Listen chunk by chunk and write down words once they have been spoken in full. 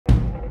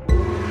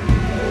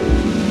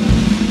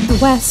The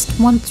West,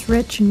 once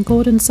rich in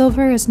gold and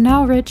silver, is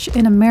now rich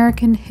in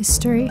American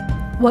history.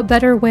 What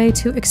better way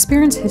to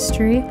experience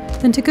history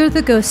than to go to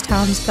the ghost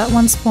towns that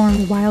once formed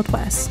the Wild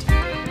West?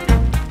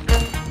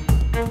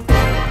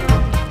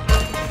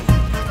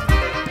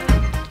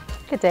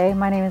 Good day,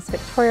 my name is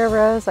Victoria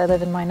Rose. I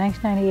live in my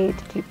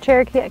 1998 Jeep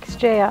Cherokee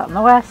XJ out in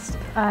the West.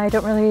 I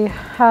don't really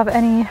have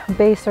any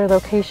base or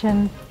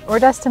location or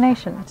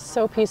destination. It's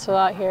so peaceful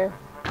out here.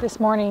 This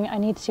morning I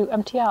need to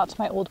empty out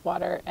my old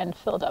water and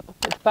fill it up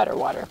with better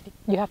water.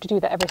 You have to do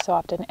that every so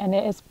often, and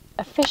it has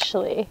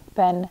officially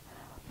been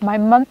my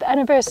month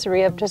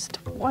anniversary of just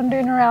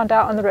wandering around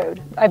out on the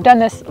road. I've done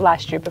this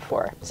last year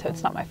before, so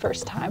it's not my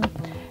first time,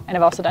 and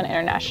I've also done it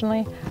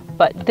internationally,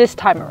 but this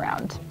time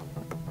around,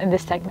 in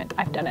this segment,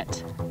 I've done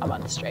it a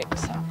month straight.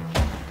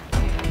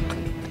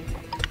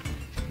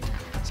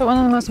 So one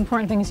of the most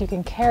important things you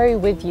can carry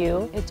with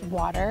you is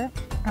water.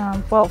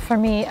 Well, for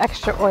me,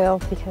 extra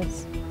oil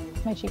because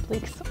my Jeep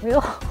leaks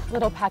oil.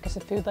 Little packets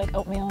of food like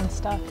oatmeal and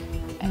stuff,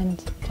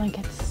 and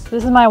blankets.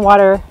 This is my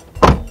water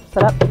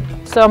setup.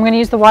 So I'm gonna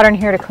use the water in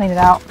here to clean it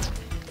out.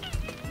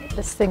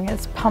 This thing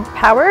is pump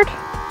powered,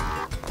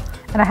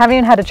 and I haven't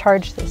even had to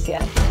charge this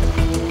yet.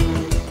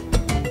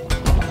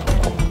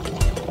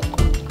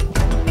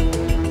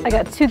 I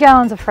got 2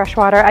 gallons of fresh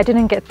water. I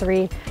didn't get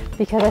 3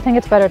 because I think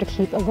it's better to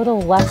keep a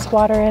little less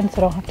water in so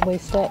I don't have to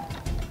waste it.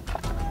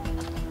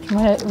 I'm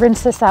gonna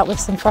rinse this out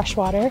with some fresh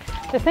water.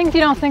 The things you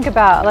don't think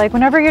about, like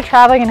whenever you're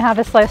traveling and have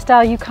this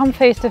lifestyle, you come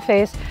face to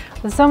face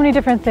with so many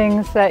different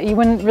things that you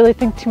wouldn't really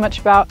think too much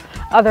about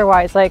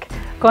otherwise, like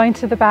going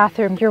to the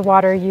bathroom, your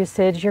water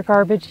usage, your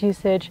garbage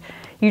usage.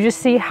 You just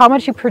see how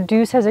much you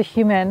produce as a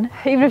human,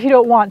 even if you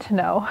don't want to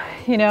know.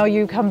 You know,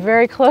 you come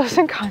very close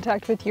in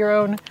contact with your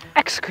own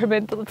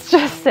excrement, let's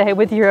just say,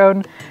 with your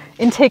own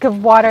intake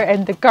of water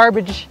and the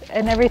garbage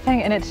and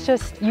everything. And it's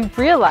just, you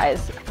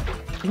realize,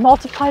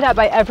 multiply that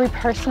by every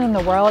person in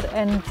the world,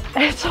 and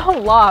it's a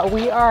lot.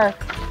 We are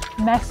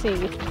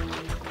messy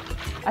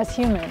as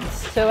humans.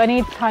 So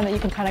any time that you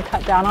can kind of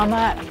cut down on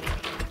that.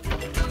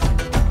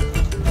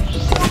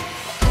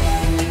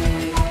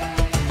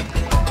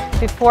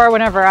 Before,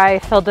 whenever I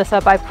filled this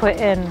up, I put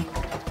in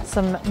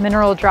some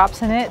mineral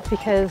drops in it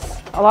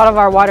because a lot of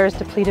our water is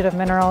depleted of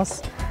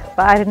minerals,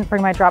 but I didn't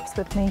bring my drops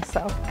with me,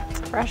 so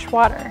fresh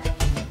water.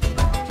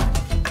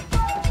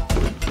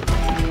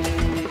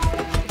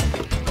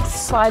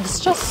 Slides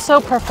just so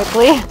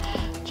perfectly,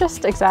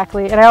 just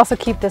exactly. And I also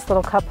keep this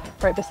little cup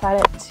right beside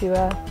it to,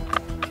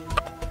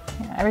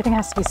 everything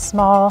has to be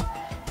small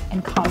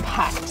and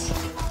compact.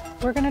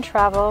 We're gonna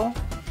travel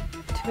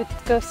to a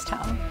ghost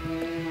town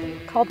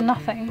called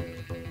Nothing,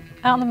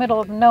 out in the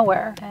middle of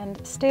nowhere, and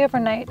stay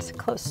overnight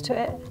close to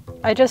it.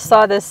 I just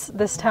saw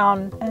this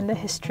town and the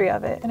history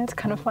of it, and it's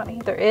kind of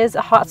funny. There is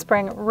a hot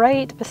spring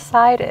right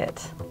beside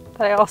it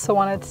that I also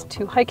wanted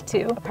to hike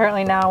to.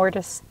 Apparently now we're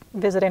just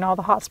visiting all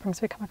the hot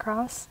springs we come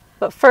across.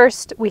 But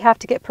first, we have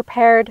to get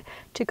prepared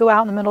to go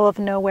out in the middle of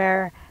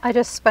nowhere. I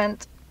just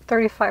spent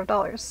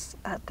 $35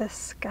 at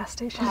this gas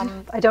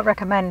station. I don't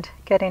recommend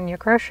getting your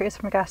groceries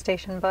from a gas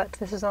station, but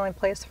this is the only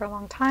place for a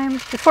long time.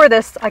 Before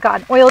this, I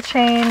got an oil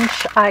change.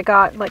 I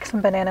got like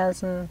some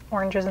bananas and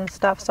oranges and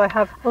stuff. So I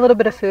have a little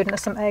bit of food and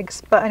some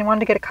eggs, but I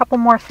wanted to get a couple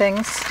more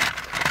things.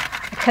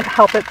 I couldn't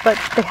help it, but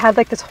they had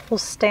like this whole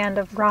stand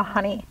of raw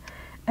honey,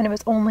 and it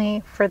was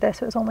only for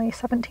this, it was only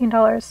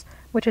 $17,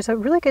 which is a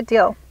really good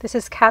deal. This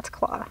is cat's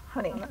claw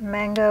honey,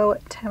 mango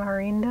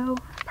tamarindo.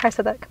 I probably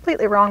said that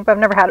completely wrong, but I've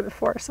never had it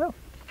before, so.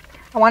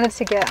 I wanted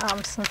to get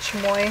some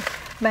chamoy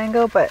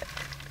mango, but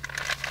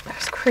it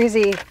was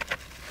crazy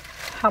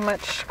how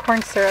much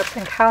corn syrup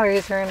and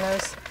calories are in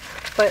those.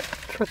 But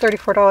for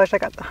 $34, I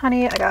got the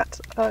honey, I got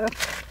a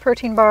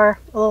protein bar,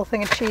 a little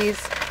thing of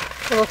cheese,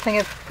 a little thing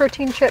of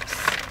protein chips,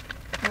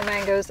 and the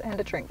mangoes, and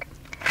a drink.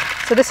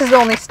 So this is the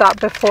only stop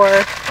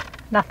before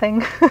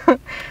Nothing.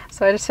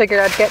 So I just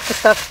figured I'd get the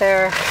stuff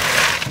there,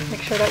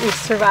 make sure that we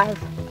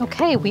survive.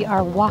 Okay, we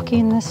are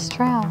walking this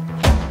trail.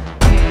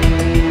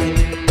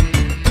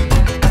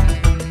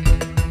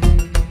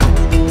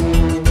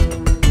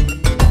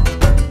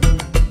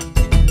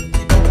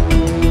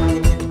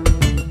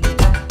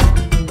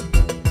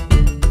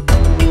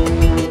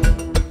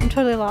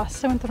 Totally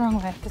lost. I went the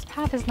wrong way. This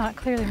path is not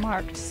clearly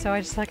marked, so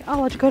I just like,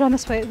 oh, I'll go down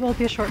this way. It will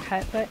be a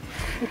shortcut, but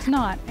it's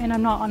not, and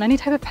I'm not on any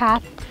type of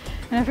path.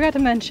 And I forgot to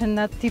mention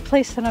that the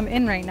place that I'm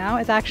in right now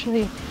is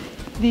actually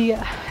the,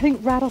 I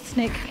think,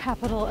 rattlesnake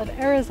capital of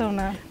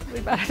Arizona. Really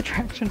bad at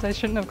directions. I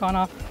shouldn't have gone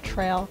off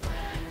trail.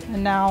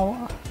 And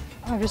now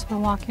I've just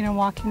been walking and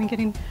walking and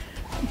getting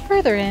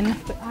further in,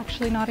 but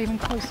actually not even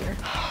closer.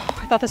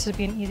 I thought this would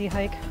be an easy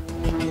hike.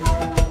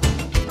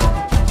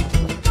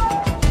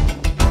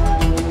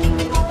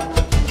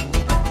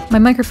 My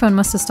microphone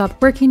must have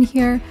stopped working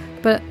here,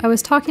 but I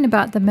was talking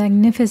about the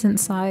magnificent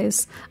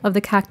size of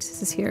the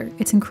cactuses here.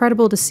 It's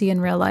incredible to see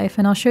in real life,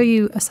 and I'll show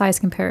you a size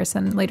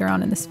comparison later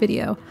on in this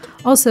video.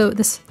 Also,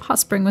 this hot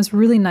spring was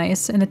really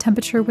nice, and the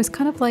temperature was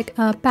kind of like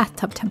a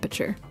bathtub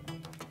temperature.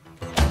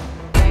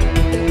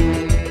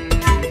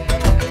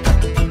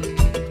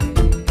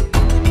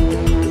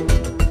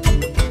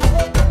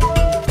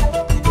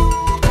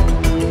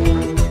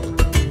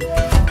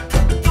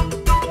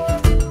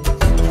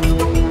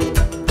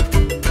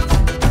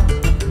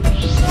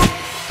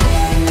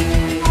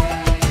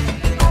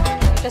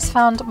 just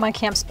found my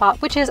camp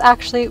spot, which is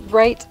actually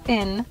right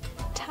in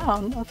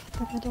town of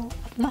the middle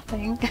of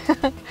nothing.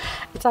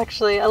 It's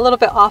actually a little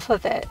bit off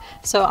of it.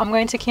 So I'm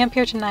going to camp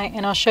here tonight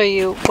and I'll show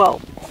you,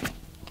 well,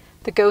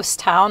 the ghost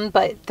town,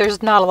 but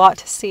there's not a lot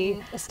to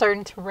see. It's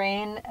starting to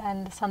rain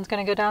and the sun's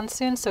gonna go down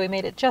soon, so we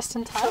made it just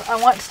in time. So I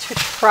want to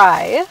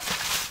try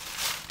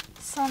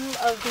some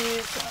of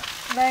these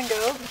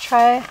mango.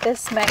 Try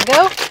this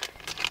mango.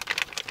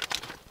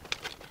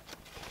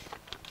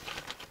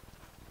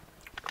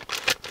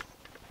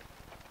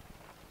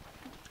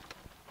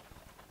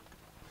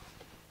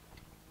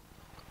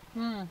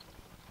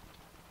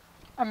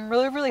 I'm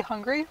really, really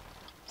hungry.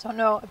 So I don't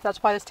know if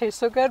that's why this tastes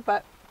so good,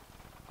 but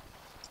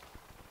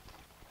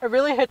it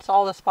really hits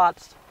all the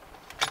spots.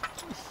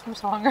 I'm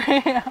so hungry.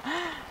 It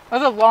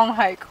was a long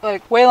hike,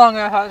 like way longer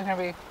than I thought it was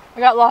gonna be. I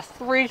got lost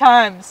 3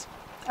 times.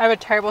 I have a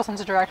terrible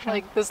sense of direction.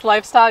 Like this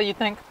lifestyle, you'd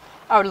think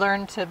I would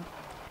learn to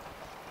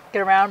get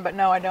around, but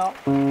no, I don't.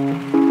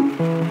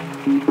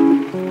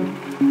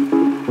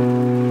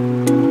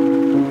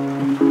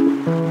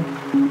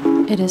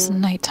 It is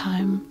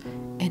nighttime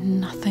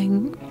and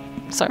nothing.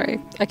 Sorry,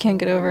 I can't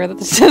get over that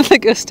the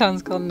ghost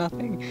town's called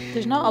Nothing.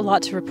 There's not a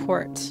lot to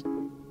report.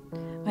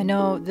 I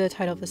know the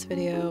title of this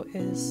video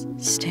is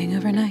Staying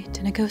Overnight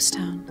in a Ghost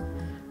Town.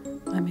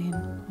 I mean,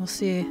 we'll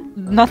see.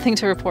 Nothing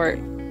to report.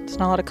 There's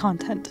not a lot of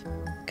content.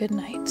 Good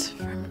night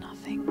from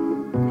nothing.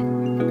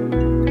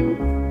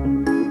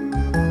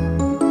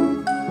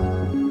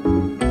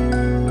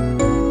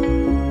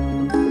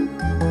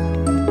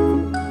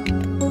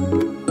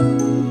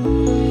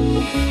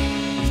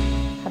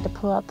 Had to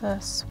pull out the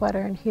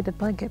sweater and heated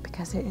blanket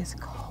because it is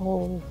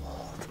cold.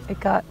 It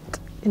got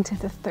into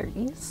the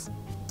 30s.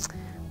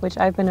 Which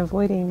I've been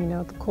avoiding, you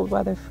know, the cold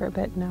weather for a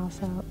bit now,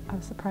 so I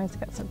was surprised it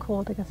got so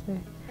cold. I guess they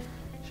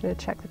should have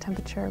checked the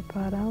temperature,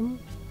 but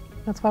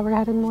that's why we're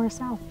heading more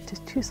south to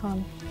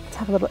Tucson. Let's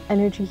have a little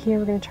energy here.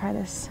 We're gonna try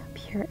this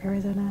pure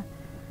Arizona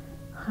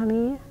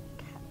honey.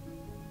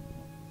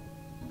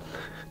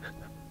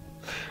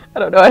 I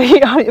don't know how to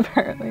eat honey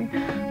apparently.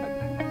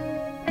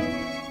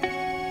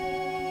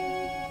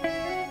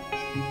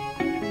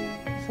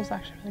 This is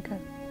actually really good.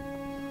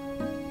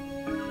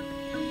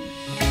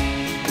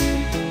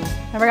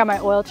 Never got my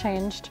oil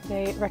changed.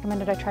 They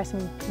recommended I try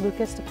some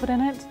Lucas to put in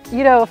it.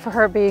 You know, for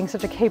her being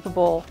such a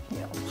capable,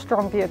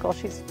 strong vehicle,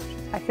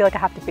 I feel like I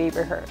have to baby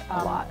her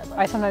a lot.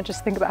 I sometimes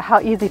just think about how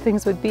easy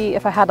things would be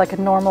if I had like a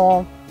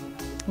normal,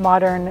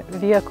 modern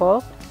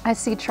vehicle. I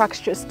see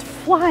trucks just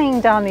flying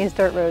down these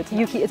dirt roads.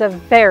 Yuki is a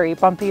very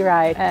bumpy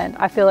ride, and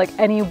I feel like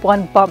any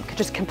one bump could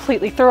just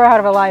completely throw her out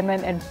of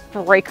alignment and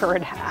break her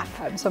in half.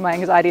 So my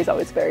anxiety is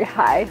always very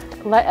high.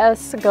 Let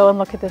us go and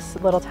look at this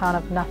little town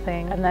of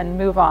nothing and then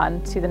move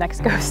on to the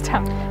next ghost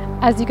town.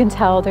 As you can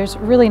tell, there's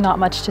really not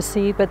much to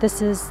see, but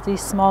this is the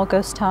small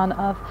ghost town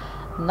of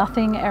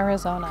Nothing,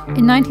 Arizona.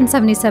 In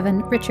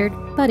 1977, Richard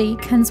Buddy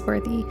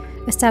Kensworthy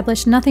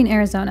established Nothing,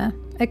 Arizona,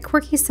 a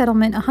quirky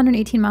settlement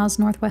 118 miles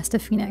northwest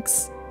of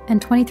Phoenix and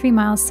 23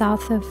 miles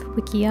south of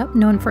Wickiup,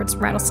 known for its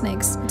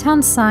rattlesnakes. The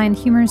town's sign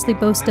humorously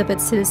boasts of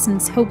its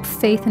citizens' hope,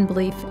 faith, and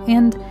belief,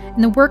 and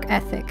in the work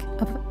ethic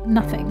of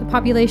nothing. The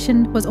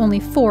population was only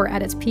 4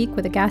 at its peak,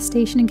 with a gas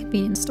station and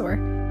convenience store.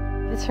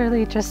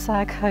 Literally just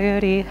saw a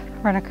coyote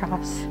run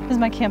across. This is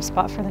my camp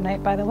spot for the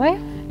night, by the way.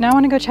 Now I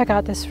want to go check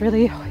out this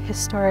really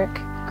historic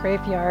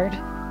graveyard.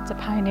 It's a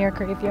pioneer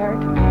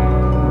graveyard.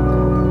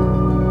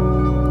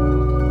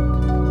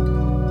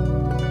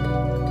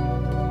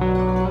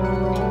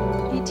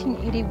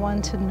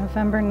 1881 to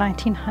November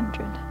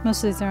 1900.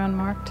 Most of these are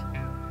unmarked.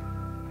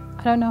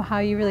 I don't know how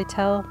you really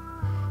tell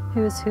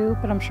who is who,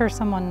 but I'm sure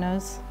someone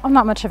knows. I'm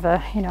not much of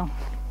a,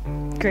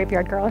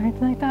 graveyard girl or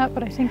anything like that,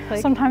 but I think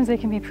sometimes they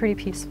can be pretty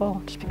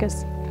peaceful just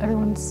because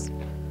everyone's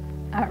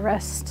at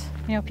rest.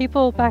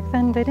 People back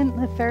then, they didn't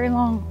live very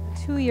long.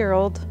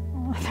 2-year-old.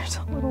 Oh, there's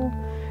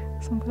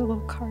some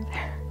little car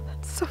there.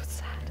 That's so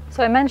sad.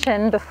 So I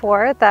mentioned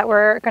before that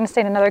we're going to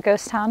stay in another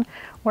ghost town.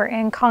 We're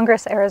in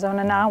Congress,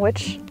 Arizona now,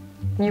 which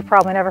you've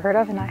probably never heard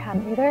of, and I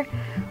hadn't either.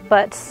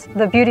 But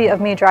the beauty of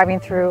me driving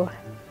through,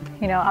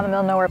 on the middle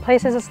of nowhere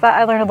places is that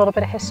I learn a little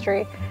bit of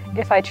history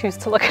if I choose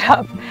to look it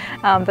up.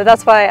 But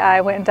that's why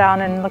I went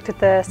down and looked at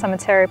the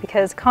cemetery,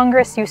 because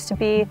Congress used to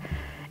be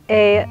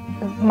a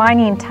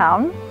mining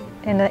town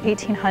in the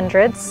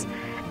 1800s,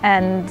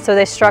 and so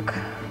they struck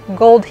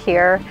gold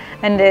here,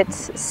 and it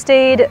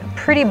stayed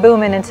pretty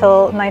booming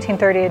until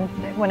 1930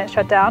 when it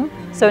shut down.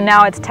 So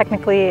now it's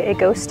technically a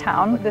ghost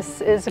town.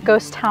 This is a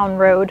ghost town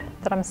road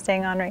that I'm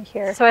staying on right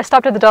here. So I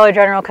stopped at the Dollar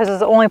General because it's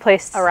the only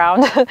place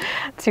around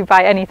to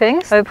buy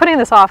anything. So I'm putting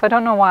this off, I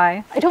don't know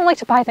why. I don't like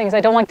to buy things,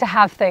 I don't like to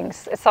have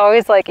things. It's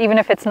always like, even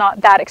if it's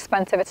not that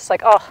expensive, it's just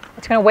like, oh,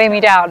 it's gonna weigh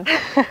me down.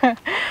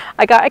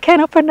 I got a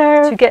can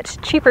opener to get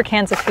cheaper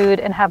cans of food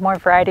and have more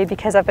variety,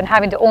 because I've been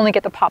having to only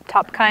get the pop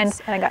top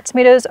kinds. And I got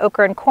tomatoes,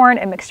 okra, and corn,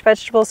 and mixed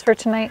vegetables for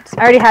tonight.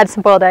 I already had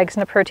some boiled eggs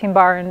and a protein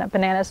bar and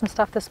bananas and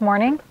stuff this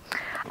morning.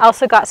 I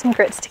also got some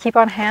grits to keep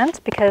on hand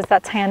because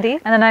that's handy.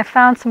 And then I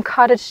found some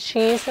cottage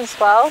cheese as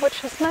well,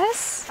 which was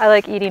nice. I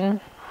like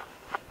eating.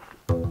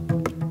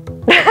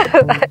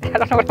 I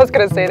don't know what I was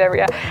gonna say there, but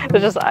yeah, I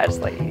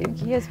just like,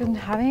 he has been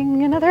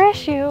having another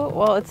issue.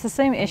 Well, it's the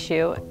same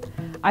issue.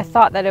 I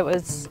thought that it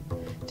was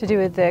to do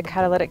with the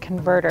catalytic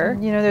converter.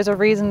 You know, there's a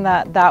reason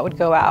that that would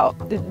go out.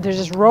 There's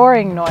this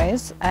roaring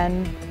noise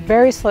and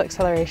very slow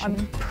acceleration.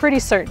 I'm pretty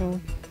certain,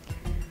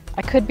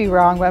 I could be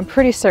wrong, but I'm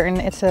pretty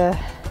certain it's a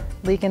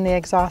leak in the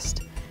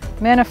exhaust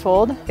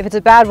manifold. If it's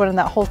a bad one and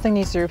that whole thing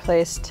needs to be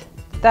replaced,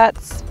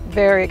 that's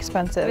very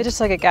expensive. If it's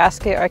just like a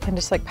gasket, or I can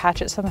just like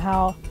patch it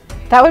somehow,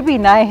 that would be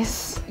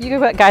nice. You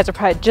guys are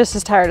probably just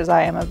as tired as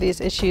I am of these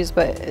issues,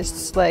 but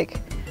it's like,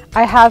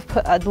 I have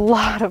put a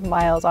lot of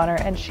miles on her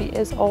and she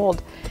is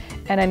old.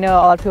 And I know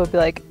a lot of people would be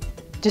like,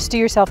 just do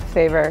yourself a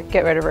favor,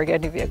 get rid of her, get a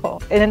new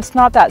vehicle. And it's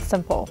not that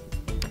simple.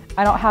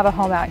 I don't have a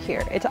home out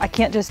here. I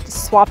can't just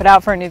swap it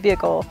out for a new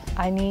vehicle.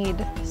 I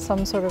need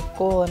some sort of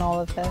goal in all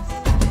of this.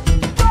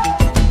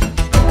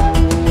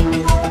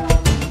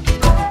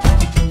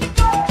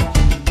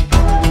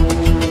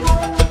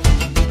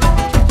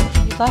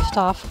 We left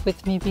off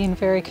with me being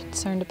very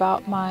concerned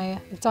about my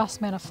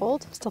exhaust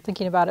manifold. I'm still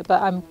thinking about it,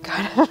 but I'm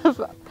kind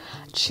of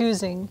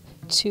choosing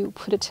to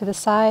put it to the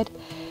side,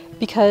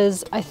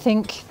 because I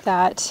think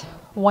that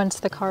once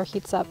the car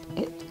heats up,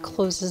 it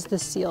closes the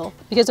seal.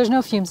 Because there's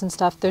no fumes and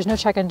stuff, there's no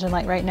check engine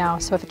light right now.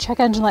 So if a check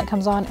engine light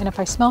comes on and if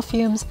I smell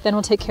fumes, then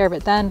we'll take care of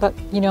it then. But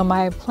you know,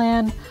 my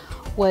plan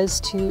was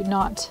to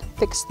not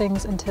fix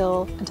things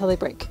until they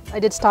break. I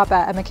did stop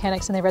at a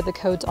mechanic's and they read the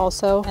codes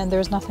also, and there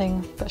was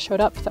nothing that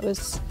showed up that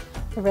was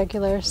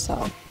irregular, so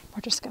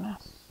we're just gonna...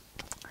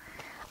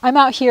 I'm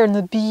out here in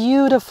the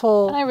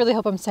beautiful, and I really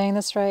hope I'm saying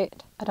this right,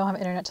 I don't have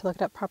internet to look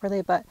it up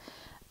properly, but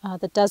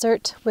the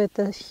desert with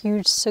the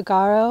huge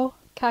saguaro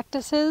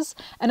cactuses.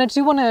 And I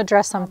do want to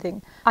address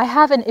something. I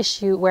have an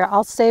issue where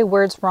I'll say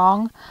words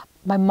wrong.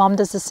 My mom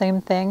does the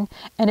same thing.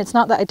 And it's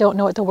not that I don't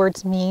know what the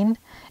words mean.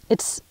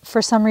 It's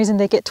for some reason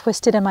they get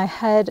twisted in my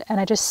head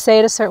and I just say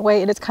it a certain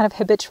way and it's kind of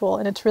habitual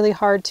and it's really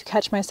hard to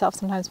catch myself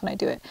sometimes when I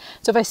do it.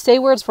 So if I say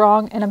words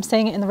wrong and I'm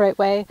saying it in the right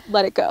way,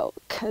 let it go.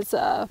 Because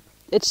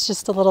it's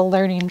just a little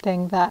learning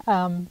thing that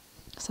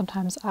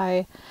sometimes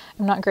I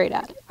am not great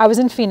at. I was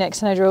in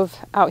Phoenix and I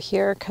drove out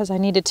here because I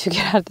needed to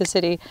get out of the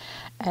city,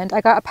 and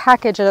I got a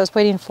package that I was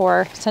waiting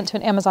for sent to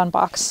an Amazon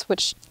box,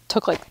 which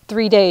took like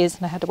 3 days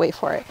and I had to wait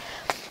for it.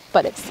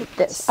 But it's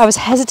this. I was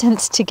hesitant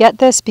to get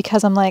this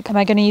because I'm like, am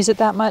I going to use it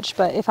that much?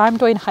 But if I'm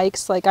doing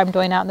hikes like I'm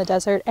doing out in the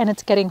desert and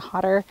it's getting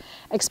hotter,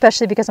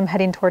 especially because I'm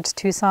heading towards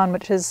Tucson,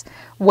 which is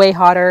way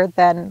hotter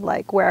than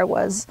like where I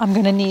was, I'm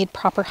going to need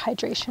proper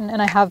hydration.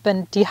 And I have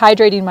been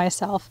dehydrating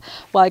myself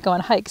while I go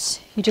on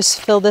hikes. You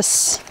just fill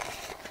this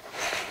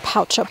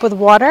pouch up with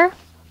water.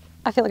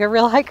 I feel like a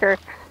real hiker.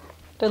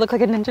 Do I look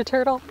like a Ninja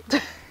Turtle?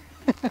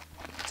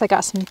 So I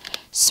got some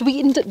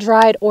sweetened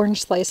dried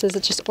orange slices.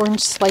 It's just orange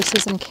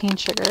slices and cane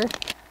sugar.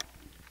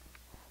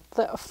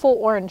 The full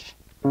orange.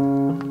 I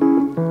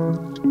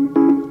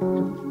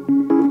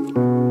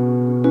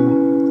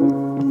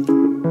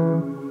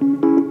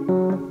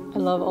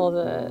love all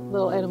the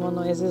little animal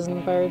noises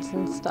and birds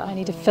and stuff. I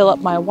need to fill up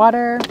my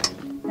water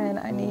and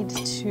I need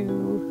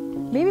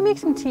to maybe make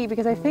some tea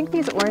because I think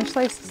these orange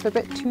slices are a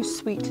bit too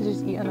sweet to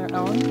just eat on their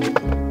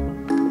own.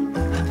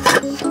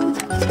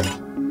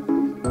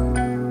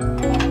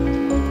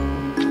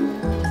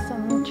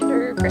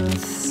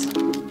 Grits.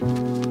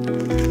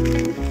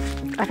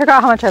 I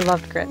forgot how much I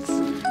loved grits.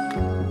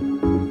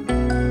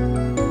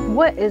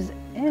 What is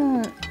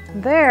in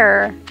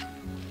there?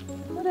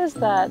 What is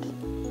that?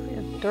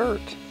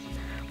 Dirt.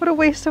 What a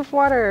waste of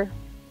water.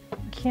 I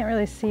can't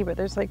really see, but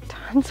there's like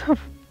tons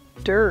of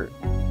dirt.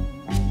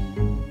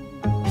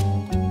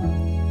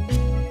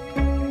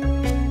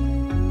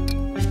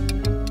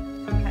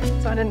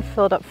 Okay, so I didn't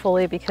fill it up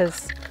fully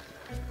because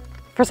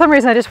for some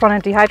reason I just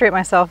want to dehydrate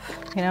myself,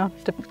 you know.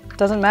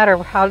 Doesn't matter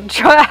how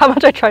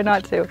much I try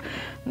not to.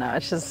 No,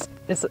 it's just,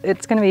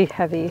 it's gonna be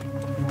heavy.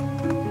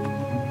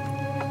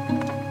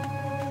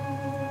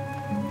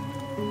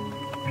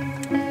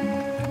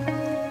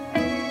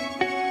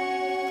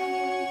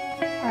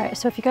 All right,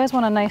 so if you guys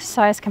want a nice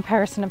size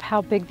comparison of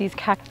how big these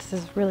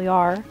cactuses really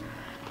are,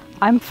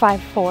 I'm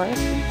 5'4".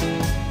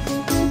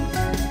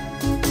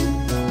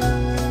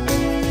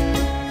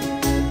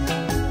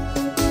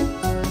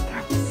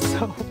 They're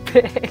so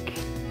big.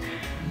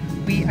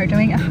 We are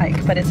doing a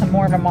hike, but it's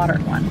more of a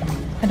moderate one.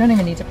 I don't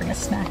even need to bring a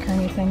snack or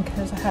anything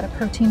because I had a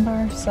protein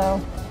bar,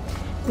 so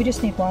we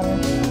just need water.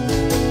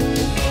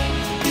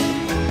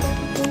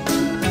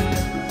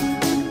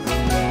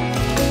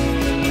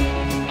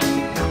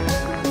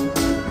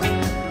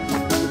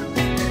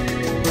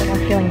 Like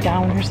I'm feeling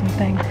down or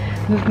something.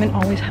 Movement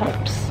always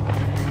helps.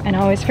 And I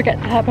always forget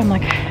that, but I'm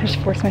like, I just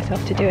force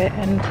myself to do it.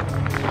 And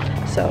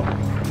so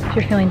if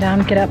you're feeling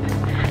down, get up.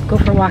 Go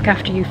for a walk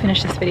after you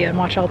finish this video and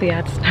watch all the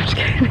ads. No, I'm just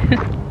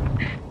kidding.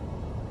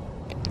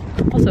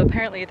 Also,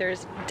 apparently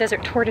there's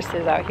desert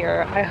tortoises out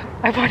here.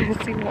 I want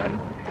to see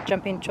one.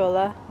 Jumping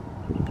cholla.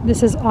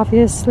 This is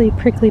obviously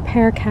prickly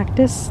pear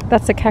cactus.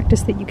 That's a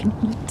cactus that you can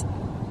eat.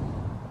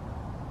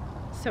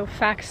 So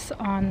facts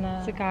on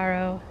the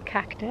saguaro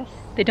cactus.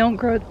 They don't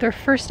grow their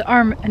first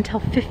arm until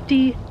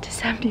 50 to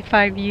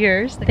 75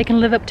 years. They can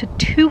live up to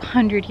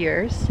 200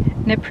 years,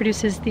 and it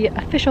produces the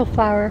official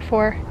flower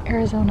for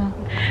Arizona.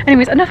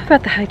 Anyways, enough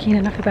about the hiking,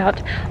 enough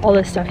about all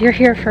this stuff. You're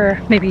here for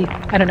maybe,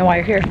 I don't know why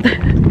you're here,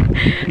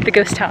 the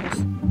ghost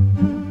towns.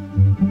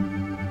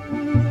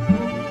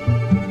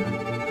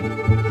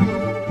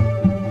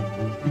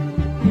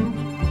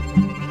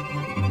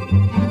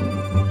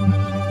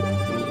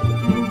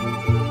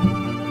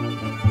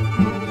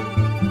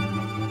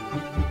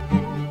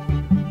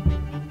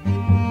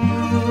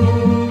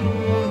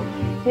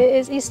 It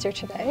is Easter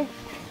today.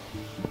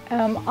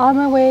 On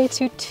my way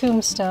to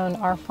Tombstone,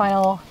 our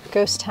final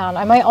ghost town.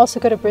 I might also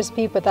go to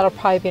Brisbane, but that'll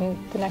probably be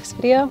in the next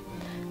video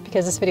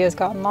because this video has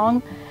gotten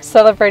long.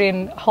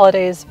 Celebrating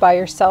holidays by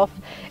yourself,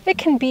 it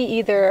can be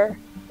either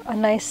a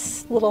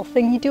nice little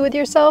thing you do with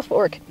yourself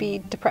or it could be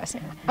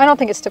depressing. I don't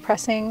think it's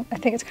depressing. I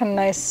think it's kind of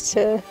nice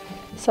to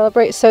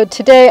celebrate. So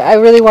today I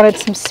really wanted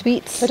some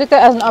sweets. I took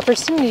that as an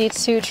opportunity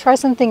to try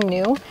something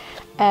new,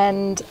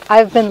 and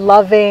I've been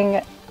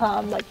loving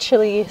like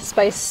chili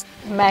spiced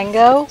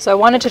mango. So I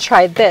wanted to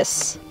try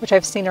this, which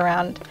I've seen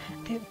around.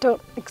 I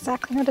don't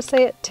exactly know how to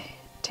say it,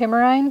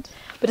 tamarind.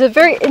 But it's a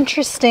very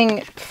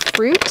interesting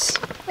fruit,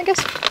 I guess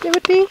it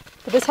would be.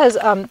 But this has,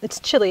 it's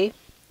chili.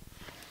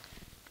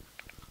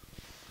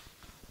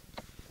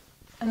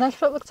 And that's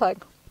what it looks like.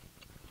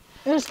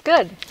 It was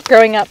good.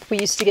 Growing up, we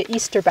used to get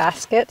Easter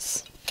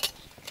baskets.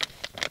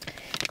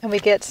 And we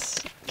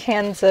get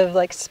cans of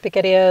like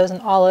SpaghettiOs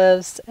and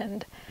olives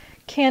and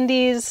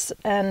candies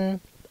and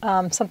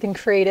something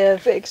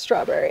creative, big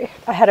strawberry.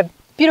 I had a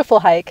beautiful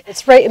hike.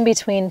 It's right in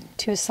between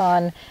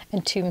Tucson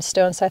and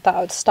Tombstone, so I thought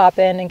I would stop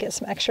in and get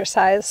some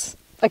exercise.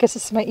 I guess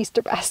this is my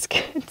Easter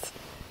basket.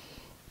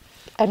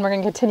 And we're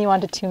gonna continue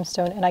on to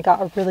Tombstone, and I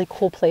got a really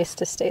cool place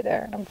to stay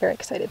there, and I'm very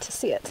excited to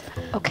see it.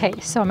 Okay,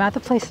 so I'm at the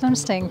place that I'm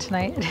staying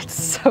tonight, and it's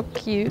so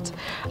cute.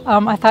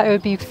 I thought it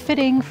would be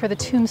fitting for the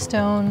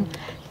Tombstone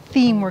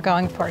theme we're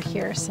going for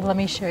here, so let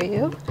me show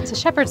you. It's a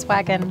shepherd's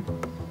wagon.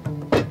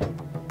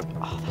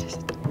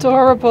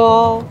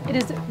 Adorable. It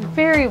is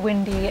very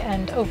windy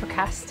and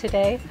overcast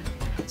today.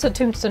 So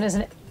Tombstone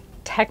isn't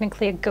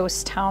technically a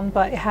ghost town,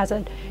 but it has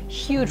a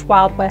huge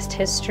Wild West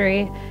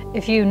history.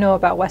 If you know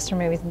about Western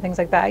movies and things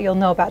like that, you'll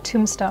know about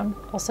Tombstone.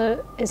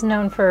 Also is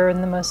known for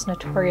the most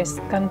notorious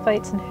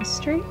gunfights in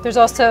history. There's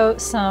also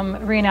some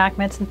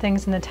reenactments and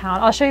things in the town.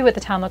 I'll show you what the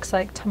town looks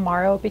like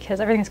tomorrow because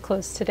everything's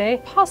closed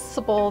today.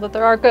 Possible that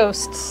there are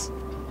ghosts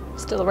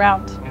still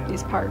around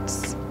these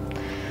parts.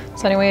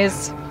 So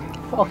anyways,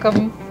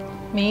 welcome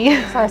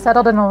me. So I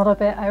settled in a little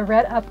bit. I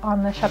read up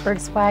on the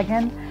shepherd's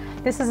wagon.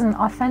 This is an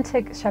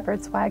authentic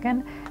shepherd's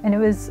wagon, and it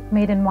was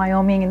made in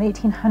Wyoming in the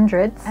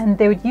 1800s. And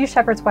they would use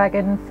shepherd's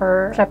wagon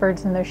for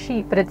shepherds and their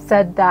sheep, but it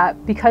said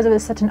that because it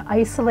was such an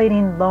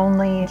isolating,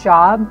 lonely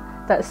job,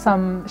 that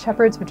some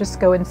shepherds would just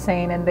go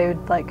insane and they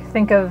would like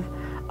think of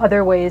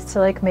other ways to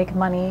like make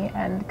money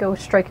and go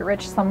strike it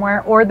rich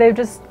somewhere, or they would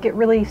just get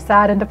really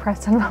sad and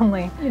depressed and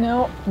lonely. You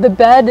know, the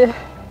bed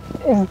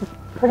is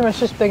pretty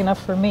much just big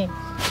enough for me.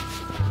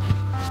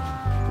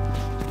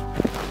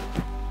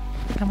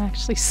 I'm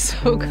actually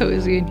so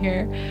cozy in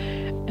here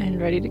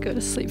and ready to go to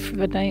sleep for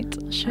the night.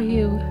 I'll show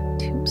you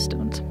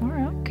Tombstone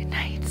tomorrow. Good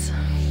night.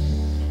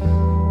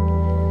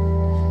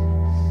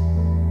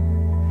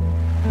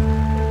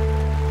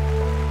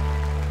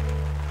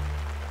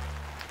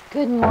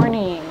 Good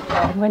morning.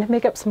 I'm going to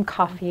make up some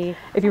coffee.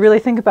 If you really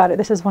think about it,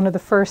 this is one of the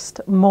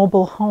first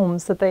mobile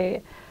homes that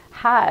they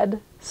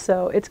had.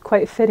 So it's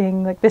quite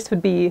fitting, like this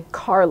would be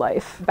car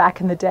life back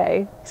in the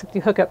day, except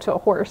you hook up to a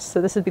horse.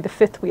 So this would be the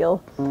fifth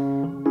wheel.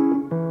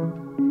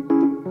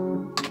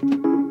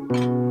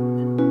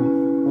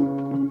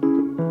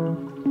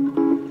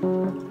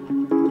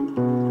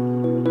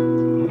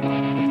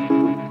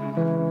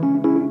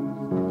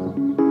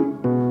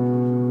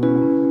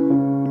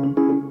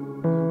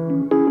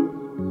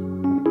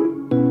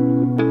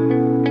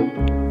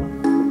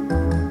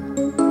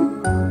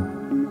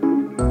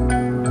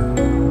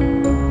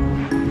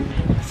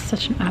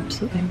 Such an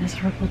absolutely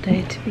miserable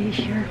day to be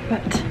here,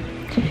 but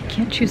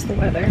can't choose the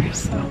weather,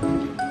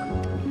 so.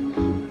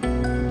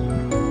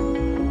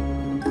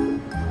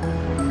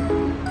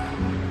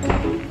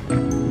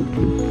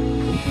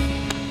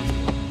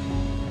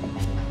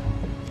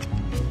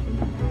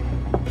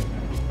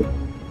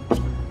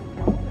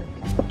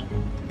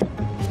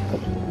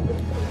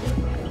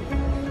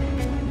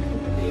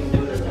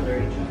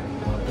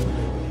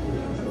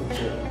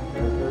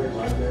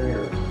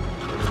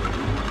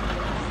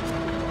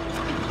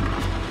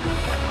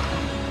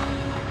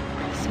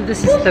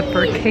 This is the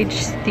Birdcage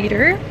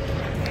Theater.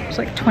 There's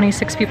like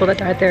 26 people that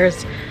died there.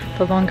 Is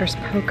the longest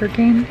poker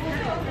game,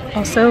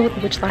 also,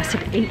 which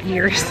lasted 8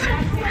 years.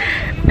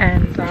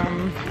 And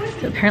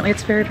apparently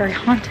it's very, very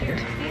haunted.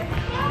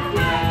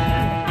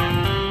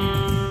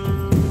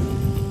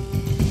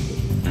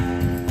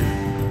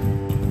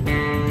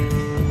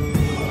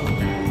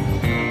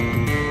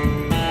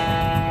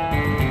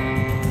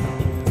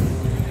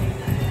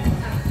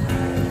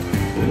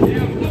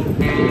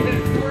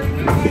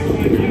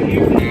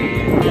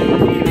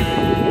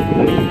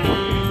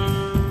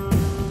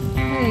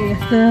 Okay,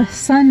 the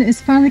sun is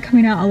finally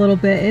coming out a little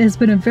bit. It has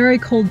been a very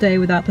cold day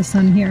without the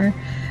sun here,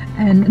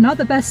 and not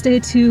the best day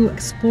to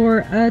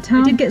explore a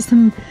town. I did get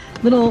some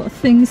little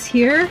things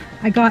here.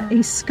 I got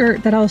a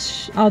skirt that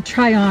I'll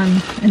try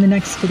on in the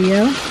next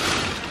video,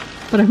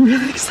 but I'm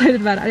really excited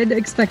about it. I didn't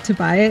expect to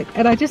buy it,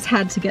 and I just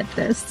had to get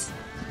this.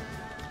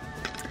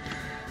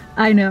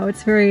 I know,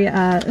 it's very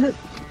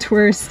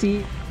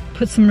touristy.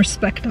 Put some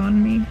respect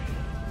on me.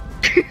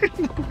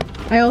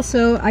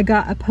 I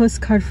got a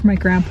postcard for my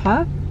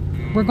grandpa.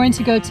 We're going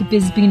to go to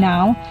Bisbee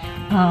now,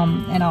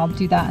 and I'll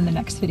do that in the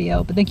next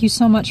video. But thank you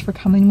so much for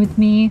coming with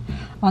me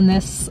on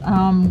this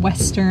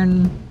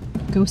Western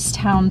ghost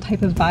town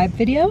type of vibe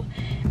video,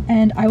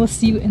 and I will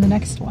see you in the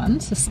next one.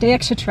 So stay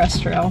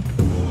extraterrestrial.